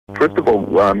First of all,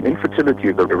 infertility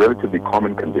is a relatively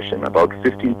common condition. About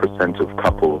 15% of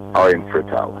couples are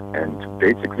infertile. And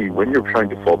basically, when you're trying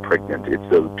to fall pregnant, it's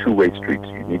a two-way street.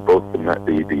 You need both the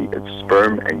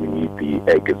sperm and you need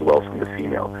the egg as well from the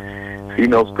female.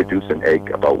 Females produce an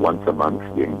egg about once a month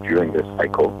during their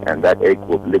cycle, and that egg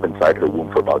will live inside her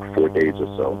womb for about 4 days or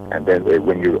so. And then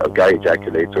when a guy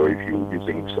ejaculates, or if you're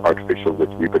using artificial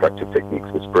reproductive techniques,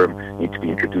 the sperm need to be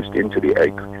introduced into the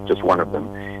egg, just one of them,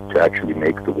 to actually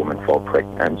make the woman fall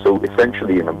pregnant. And so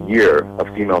essentially in a year, a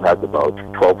female has about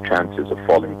 12 chances of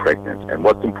falling pregnant. And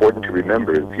what's important to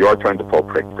remember is if you are trying to fall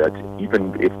pregnant, that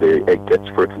even if the egg gets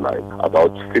fertilized,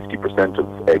 about 50%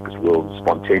 of eggs will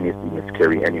spontaneously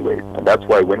miscarry anyways. And that's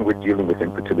why when we're dealing with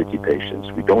infertility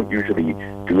patients, we don't usually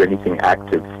do anything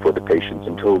active for the patients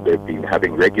until they've been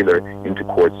having regular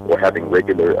intercourse or having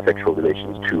regular sexual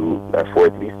relations for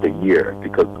at least a year,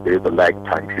 because there's a lag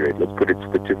time period. Let's put it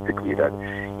statistically that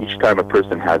each time a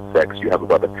person has sex, you have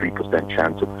about a 3%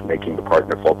 chance of making the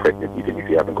partner fall pregnant, even if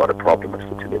you haven't got a problem with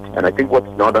fertility. And I think what's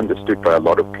not understood by a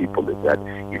lot of people is that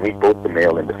you need both the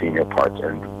male and the female parts.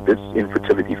 And this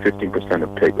infertility, 15%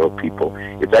 of people,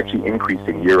 it's actually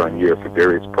increasing year on year for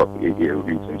various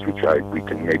reasons, which we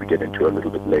can maybe get into a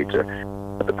little bit later.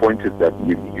 But the point is that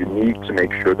you need to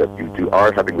make sure that you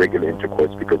are having regular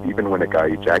intercourse, because even when a guy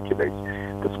ejaculates,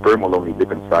 the sperm will only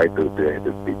live inside the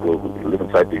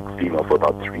female for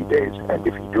about 3 days. And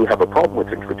if you do have a problem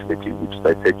with infertility, which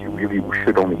as I said, you really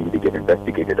should only need to get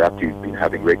investigated after you've been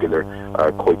having regular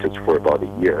coitus for about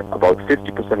a year. About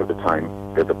 50% of the time,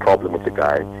 there's a problem with the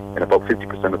guy, and about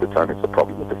 50% of the time, it's a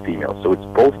problem with the female. So it's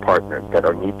both partners that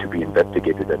need to be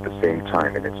investigated at the same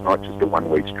time, and it's not just a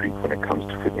one-way street when it comes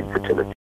to infertility.